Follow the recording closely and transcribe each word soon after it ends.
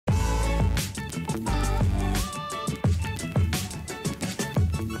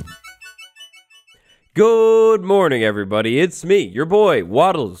Good morning, everybody. It's me, your boy,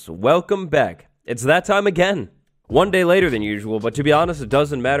 Waddles. Welcome back. It's that time again. One day later than usual, but to be honest, it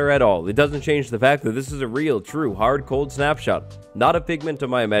doesn't matter at all. It doesn't change the fact that this is a real, true, hard, cold snapshot. Not a figment of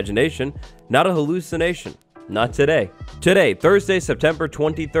my imagination, not a hallucination. Not today. Today, Thursday, September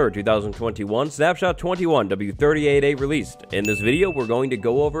 23rd, 2021, Snapshot 21w38a released. In this video, we're going to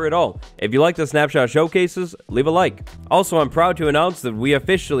go over it all. If you like the snapshot showcases, leave a like. Also, I'm proud to announce that we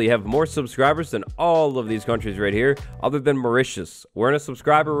officially have more subscribers than all of these countries right here, other than Mauritius. We're in a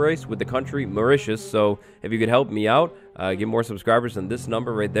subscriber race with the country Mauritius, so if you could help me out, get more subscribers than this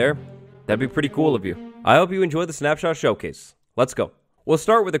number right there, that'd be pretty cool of you. I hope you enjoy the snapshot showcase. Let's go. We'll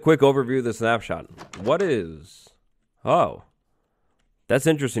start with a quick overview of the snapshot. What is... Oh. That's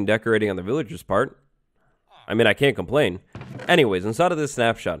interesting decorating on the villagers' part. I mean, I can't complain. Anyways, inside of this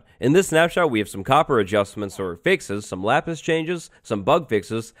snapshot. In this snapshot, we have some copper adjustments or fixes, some lapis changes, some bug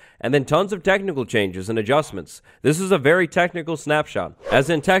fixes, and then tons of technical changes and adjustments. This is a very technical snapshot. As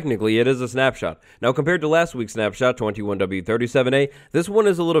in, technically, it is a snapshot. Now, compared to last week's snapshot, 21w37a, this one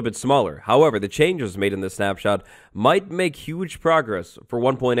is a little bit smaller. However, the changes made in this snapshot might make huge progress for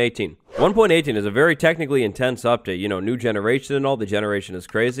 1.18. 1.18 is a very technically intense update. You know, new generation and all. The generation is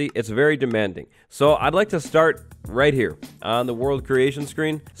crazy. It's very demanding. So I'd like to start right here on the world creation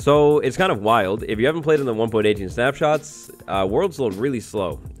screen. So it's kind of wild. If you haven't played in the 1.18 snapshots, worlds load really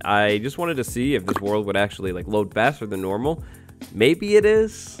slow. I just wanted to see if this world would actually load faster than normal. Maybe it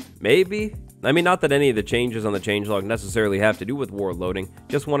is. Maybe. I mean, not that any of the changes on the changelog necessarily have to do with world loading,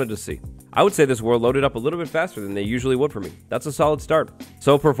 just wanted to see. I would say this world loaded up a little bit faster than they usually would for me. That's a solid start.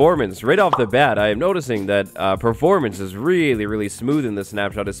 So performance, right off the bat, I am noticing that performance is really smooth in this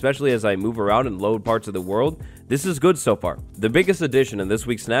snapshot, especially as I move around and load parts of the world. This is good so far. The biggest addition in this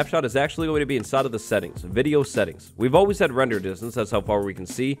week's snapshot is actually going to be inside of the settings, video settings. We've always had render distance, that's how far we can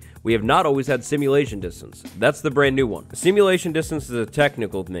see. We have not always had simulation distance. That's the brand new one. Simulation distance is a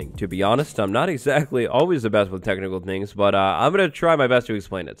technical thing. To be honest, I'm not exactly always the best with technical things, but I'm going to try my best to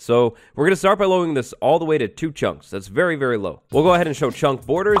explain it. So we're going to start by lowering this all the way to 2 chunks. That's very low. We'll go ahead and show chunk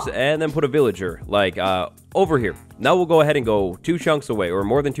borders and then put a villager like over here. Now we'll go ahead and go 2 chunks away, or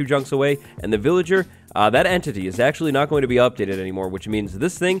more than 2 chunks away, and the villager, that entity is actually not going to be updated anymore, which means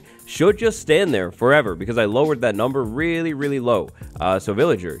this thing should just stand there forever because I lowered that number really low. So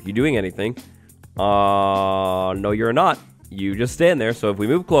villager, you doing anything? No, you're not. You just stand there. So if we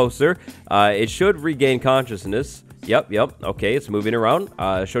move closer, it should regain consciousness. Yep. Okay, it's moving around.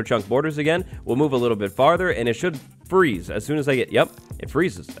 Show chunk borders again. We'll move a little bit farther, and it should freeze as soon as I get... Yep, it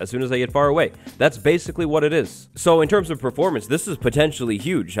freezes as soon as I get far away. That's basically what it is. So in terms of performance, this is potentially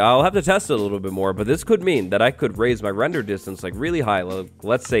huge. I'll have to test it a little bit more, but this could mean that I could raise my render distance really high.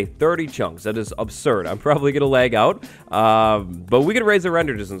 Let's say 30 chunks. That is absurd. I'm probably going to lag out, but we could raise the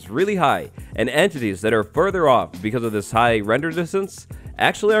render distance really high, and entities that are further off because of this high render distance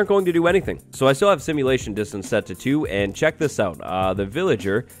actually aren't going to do anything. So I still have simulation distance set to 2, and check this out. The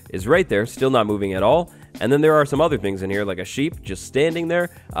villager is right there, still not moving at all. And then there are some other things in here, like a sheep just standing there.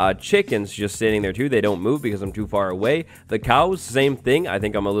 Chickens just standing there too. They don't move because I'm too far away. The cows, same thing. I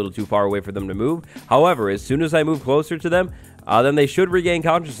think I'm a little too far away for them to move. However, as soon as I move closer to them, then they should regain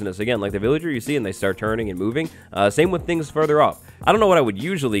consciousness. Again, like the villager, you see, and they start turning and moving. Same with things further off. I don't know what I would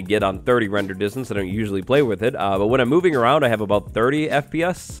usually get on 30 render distance. I don't usually play with it. But when I'm moving around, I have about 30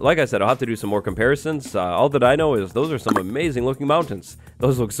 FPS. Like I said, I'll have to do some more comparisons. All that I know is those are some amazing looking mountains.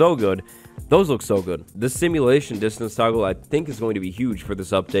 Those look so good. Those look so good. This simulation distance toggle, I think, is going to be huge for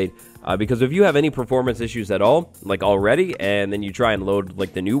this update. Because if you have any performance issues at all, already, and then you try and load,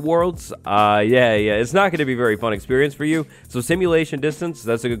 the new worlds, yeah, it's not going to be a very fun experience for you. So simulation distance,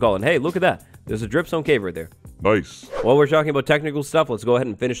 that's a good call. And hey, look at that. There's a dripstone cave right there. Nice. While we're talking about technical stuff, let's go ahead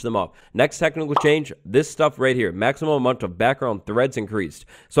and finish them off. Next technical change, this stuff right here. Maximum amount of background threads increased.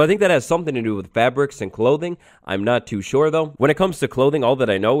 So I think that has something to do with fabrics and clothing. I'm not too sure, though. When it comes to clothing, all that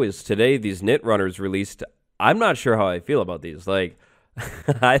I know is today these knit runners released. I'm not sure how I feel about these. I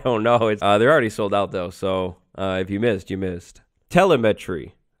don't know. They're already sold out, though. So if you missed, you missed.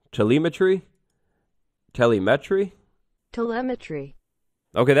 Telemetry. Telemetry?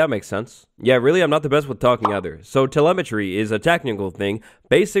 Okay, that makes sense. Yeah, really, I'm not the best with talking either. So telemetry is a technical thing,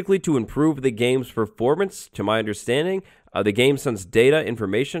 basically to improve the game's performance, to my understanding. The game sends data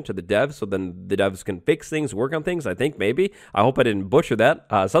information to the devs, so then the devs can fix things, work on things, I think, maybe. I hope I didn't butcher that,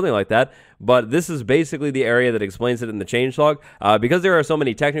 something like that. But this is basically the area that explains it in the changelog. Because there are so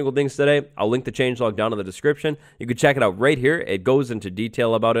many technical things today, I'll link the changelog down in the description. You can check it out right here. It goes into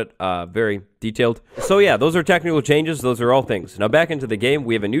detail about it, very detailed. So yeah, those are technical changes. Those are all things. Now back into the game,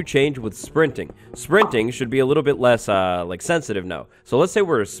 we have a new change with sprinting. Sprinting should be a little bit less, like, sensitive now. So let's say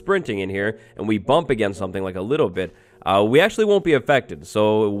we're sprinting in here, and we bump against something, like, a little bit. We actually won't be affected.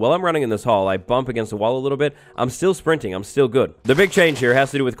 So while I'm running in this hall, I bump against the wall a little bit. I'm still sprinting. I'm still good. The big change here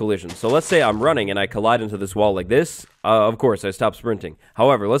has to do with collisions. So let's say I'm running and I collide into this wall like this. Of course, I stop sprinting.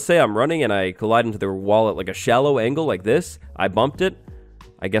 However, let's say I'm running and I collide into the wall at like a shallow angle like this. I bumped it.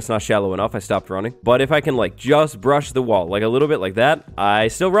 I guess not shallow enough, I stopped running. But if I can, like, just brush the wall, like a little bit like that, I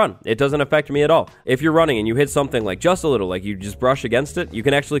still run. It doesn't affect me at all. If you're running and you hit something, like, just a little, like you just brush against it, you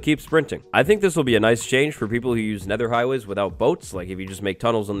can actually keep sprinting. I think this will be a nice change for people who use nether highways without boats. Like, if you just make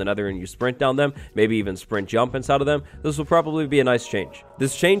tunnels in the nether and you sprint down them, maybe even sprint jump inside of them, this will probably be a nice change.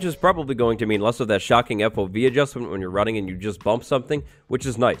 This change is probably going to mean less of that shocking FOV adjustment when you're running and you just bump something, which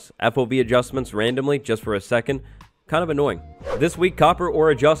is nice. FOV adjustments randomly, just for a second, kind of annoying. This week, copper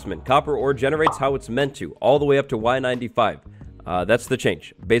ore adjustment. Copper ore generates how it's meant to, all the way up to Y95. That's the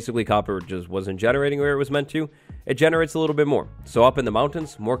change. Basically, copper just wasn't generating where it was meant to. It generates a little bit more. So up in the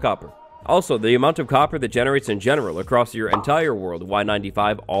mountains, more copper. Also, the amount of copper that generates in general across your entire world,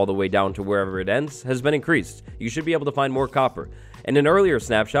 Y95 all the way down to wherever it ends, has been increased. You should be able to find more copper. In an earlier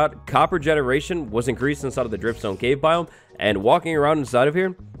snapshot, copper generation was increased inside of the dripstone cave biome, and walking around inside of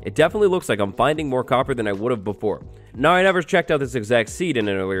here, it definitely looks like I'm finding more copper than I would have before. Now, I never checked out this exact seed in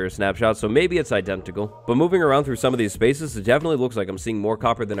an earlier snapshot, so maybe it's identical, but moving around through some of these spaces, it definitely looks like I'm seeing more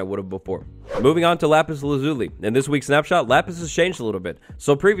copper than I would have before. Moving on to lapis lazuli. In this week's snapshot, lapis has changed a little bit.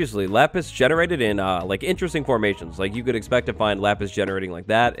 So previously, lapis generated in like interesting formations, like you could expect to find lapis generating like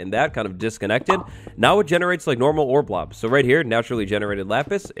that and that, kind of disconnected. Now it generates like normal ore blobs. So right here, naturally generated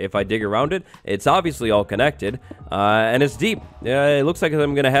lapis. If I dig around it, it's obviously all connected, and it's deep. It looks like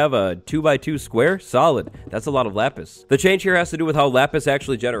I'm gonna have a 2x2 square. Solid. That's a lot of lapis. The change here has to do with how lapis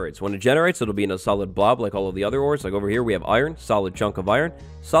actually generates. When it generates, it'll be in a solid blob like all of the other ores. Like over here, we have iron, solid chunk of iron,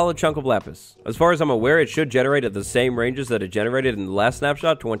 solid chunk of lapis. As far as I'm aware, it should generate at the same ranges that it generated in the last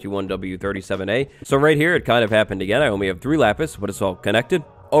snapshot, 21w38a. So right here, it kind of happened again. I only have 3 lapis, but it's all connected.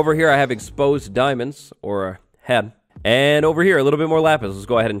 Over here, I have exposed diamonds, or head. And over here, a little bit more lapis. Let's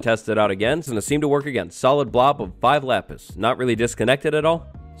go ahead and test it out again. It's going to seem to work again. Solid blob of 5 lapis. Not really disconnected at all.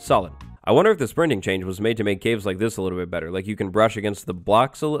 Solid. I wonder if the sprinting change was made to make caves like this a little bit better. Like you can brush against the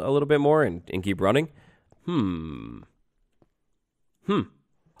blocks a little bit more and keep running.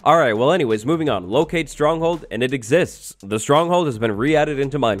 Alright, well anyways, moving on. Locate stronghold, and it exists. The stronghold has been re-added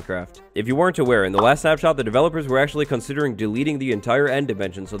into Minecraft. If you weren't aware, in the last snapshot, the developers were actually considering deleting the entire end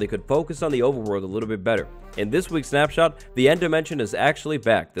dimension so they could focus on the overworld a little bit better. In this week's snapshot, the end dimension is actually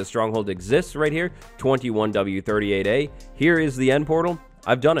back. The stronghold exists right here, 21w38a. Here is the end portal.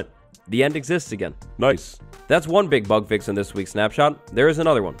 I've done it. The end exists again. Nice. That's one big bug fix in this week's snapshot. There is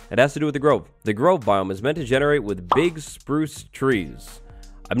another one. It has to do with the grove. The grove biome is meant to generate with big spruce trees.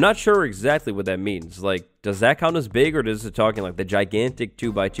 I'm not sure exactly what that means. Like, does that count as big, or does it talking like the gigantic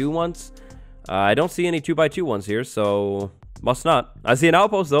 2x2 ones? I don't see any 2x2 ones here, so must not. I see an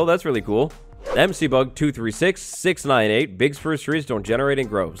outpost though. That's really cool. MC bug 236698. Big spruce trees don't generate in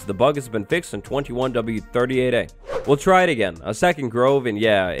groves. The bug has been fixed in 21w38a. We'll try it again. A second grove, and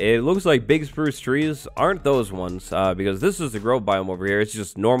yeah, it looks like big spruce trees aren't those ones, because this is the grove biome over here. It's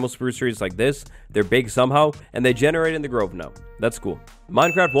just normal spruce trees like this. They're big somehow, and they generate in the grove now. That's cool.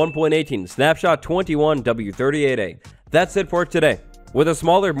 Minecraft 1.18 Snapshot 21w38a. That's it for today. With a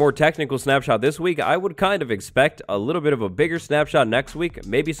smaller, more technical snapshot this week, I would kind of expect a little bit of a bigger snapshot next week.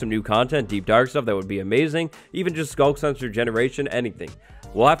 Maybe some new content, deep dark stuff that would be amazing. Even just skulk sensor generation, anything.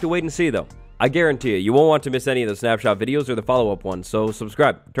 We'll have to wait and see though. I guarantee you won't want to miss any of the snapshot videos or the follow-up ones, so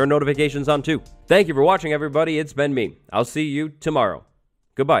subscribe. Turn notifications on too. Thank you for watching everybody, it's been me. I'll see you tomorrow.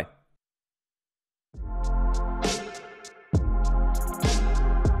 Goodbye.